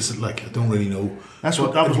to replace it like. I don't really know. That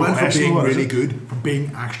But was it what went from Arsenal being was, really isn't good, from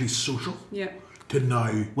being actually social, Yeah. to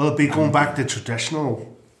now Will it be going back to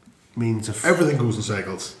traditional means of... everything goes in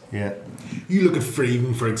cycles. Yeah. You look at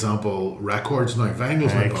Freedom, for example, records now,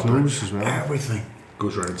 vinyl's now popular. clothes as well. Everything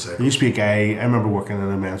goes around in There cycles. used to be a guy, I remember working in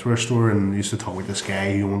a menswear store and used to talk with this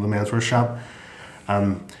guy who owned the menswear shop.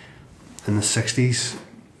 And in the 60s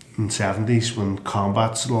and 70s, when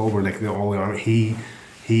combats and all were like all the army,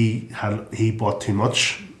 he bought too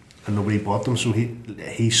much and nobody bought them, so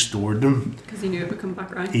he stored them. Because he knew it would come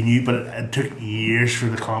back around. He knew, but it took years for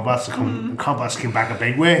the combats to come. Combats came back a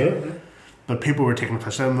big way. but people were taking the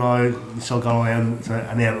piss out of him now. He still got away, and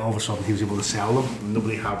then all of a sudden he was able to sell them. And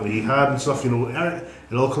nobody had what he had and stuff. You know,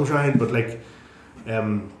 it all comes around. But like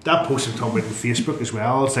that post I'm talking about on Facebook as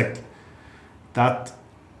well. It's like that.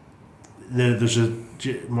 There's a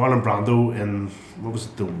Marlon Brando in what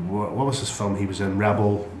was his film he was in?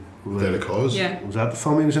 Rebel. Daily Cause. Yeah. Was that the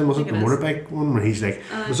film he was in? Was I it the think it is. motorbike one where he's like?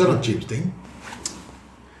 Was that on James Dean?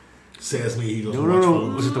 Says me he doesn't No. watch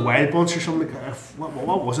films. Was it the Wild Bunch or something?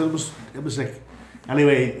 What was it? It was like.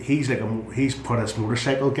 Anyway, he's like he's put his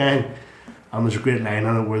motorcycle gang, and there's a great line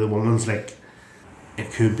on it where the woman's like,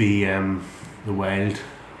 it could be the Wild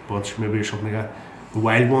Bunch maybe or something like that, the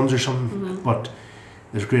Wild Ones or something. But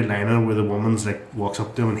there's a great line on it where the woman's like walks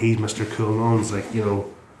up to him and he's Mr. Cool and's like, you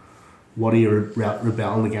know, what are you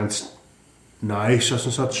rebelling against now, such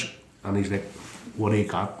and such, and he's like, what do you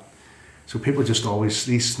got? So people just always,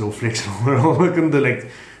 these snowflakes are all looking to like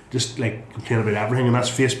just like complain about everything, and that's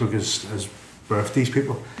Facebook has birthed these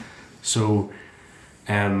people. So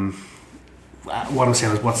what I'm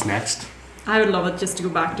saying is, what's next? I would love it just to go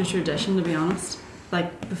back to tradition, to be honest.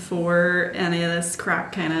 Like before any of this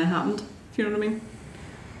crap kind of happened, if you know what I mean.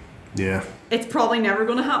 Yeah. It's probably never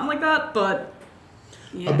going to happen like that, but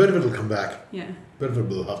yeah. A bit of it will come back. Yeah. A bit of it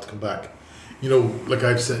will have to come back. You know, like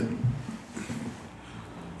I've said,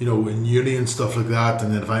 you know, in uni and stuff like that,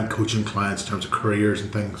 and then if I'm coaching clients in terms of careers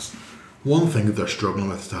and things, one thing that they're struggling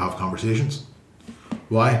with is to have conversations.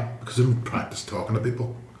 Why? Because they don't practice talking to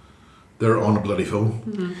people. They're on a bloody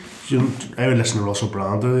phone. You know, I would listen to Russell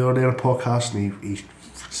Brand the other day on a podcast, and he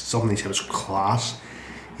something he said was class.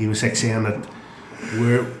 He was like saying that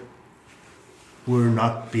we're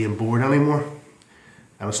not being bored anymore,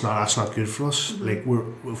 and that's not good for us. Like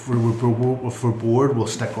if we're bored, we'll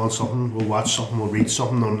stick on something, we'll watch something, we'll read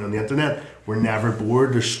something on the internet. We're never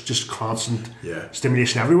bored. There's just constant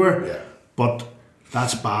stimulation everywhere. Yeah. But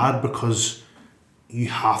that's bad because you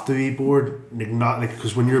have to be bored.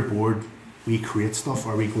 Because when you're bored, we create stuff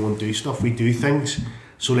or we go and do stuff. We do things.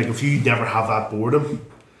 So like if you never have that boredom,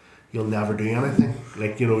 you'll never do anything.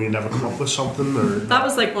 Like, you know, you never come up with something or. That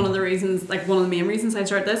was like one of the main reasons I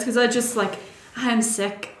started this, because I just like, I'm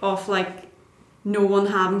sick of like no one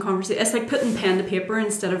having conversation. It's like putting pen to paper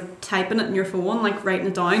instead of typing it in your phone, like writing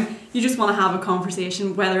it down. You just want to have a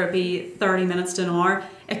conversation, whether it be 30 minutes to an hour.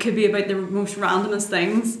 It could be about the most randomest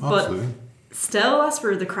things. Absolutely. But still, that's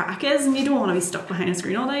where the crack is, and you don't want to be stuck behind a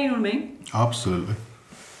screen all day, you know what I mean? Absolutely.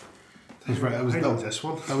 That was I know this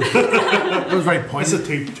one. That was very It's pointed.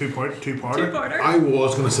 a two-parter. Two-parter. I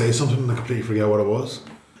was going to say something and I completely forget what it was.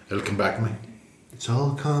 It'll come back to me. It's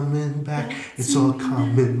all coming back. It's all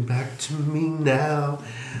coming back to me now.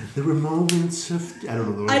 There were moments of I don't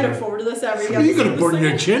know the words. I look forward to this every Are you going to episode burn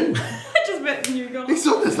your of chin? singing. I just bet you going He's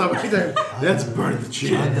done this every time. Let's burn the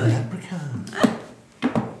chin. leprechaun.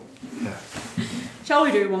 Yeah. Shall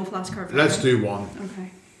we do one flashcard? Let's do one.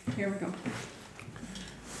 Okay, here we go.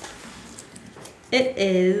 It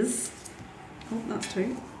is. Oh, that's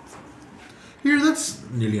two. Here, that's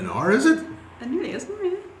nearly an hour, is it? It nearly isn't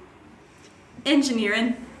really.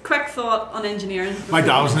 Engineering. Quick thought on engineering. My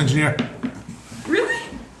dad was an engineer. Really?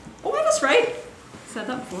 Oh, I was right. Said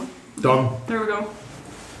that before. Done. There we go.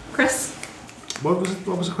 Chris, What was it?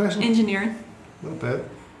 What was the question? engineering. Not bad.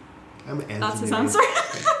 I'm an engineer. That's his answer.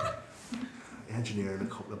 Engineering a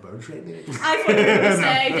couple of birds right now. I thought you were going to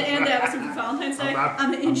say to end the episode for Valentine's Day. I'm not-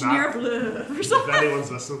 I'm an I'm engineer not. of love or If something. anyone's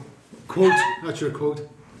listening, Quote. That's your quote.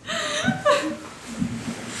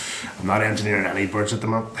 I'm not engineering any birds at the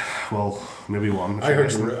moment. Well, maybe one. if I you're heard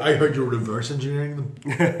listening. I heard you were reverse engineering them.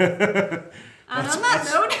 And on that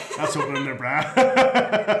note, That's opening their bra.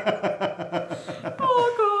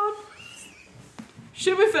 oh god.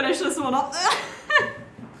 Should we finish this one up?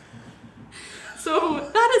 So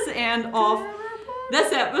that is the end of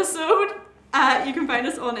this episode. You can find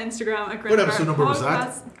us on Instagram at What episode number was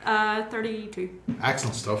that? 32.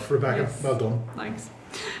 Excellent stuff, Rebecca. Yes. Well done. Thanks.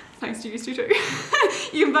 Thanks to you two too.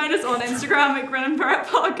 You can find us on Instagram at Grin and Barrett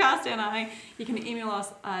Podcast NI. You can email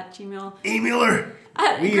us at gmail Email her.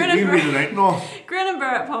 at We Grin and read it Barrett, out and all. Grin and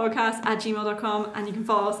Barrett Podcast at gmail.com, and you can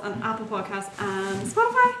follow us on Apple Podcasts and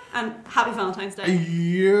Spotify. And happy Valentine's Day.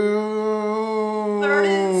 You.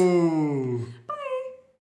 30.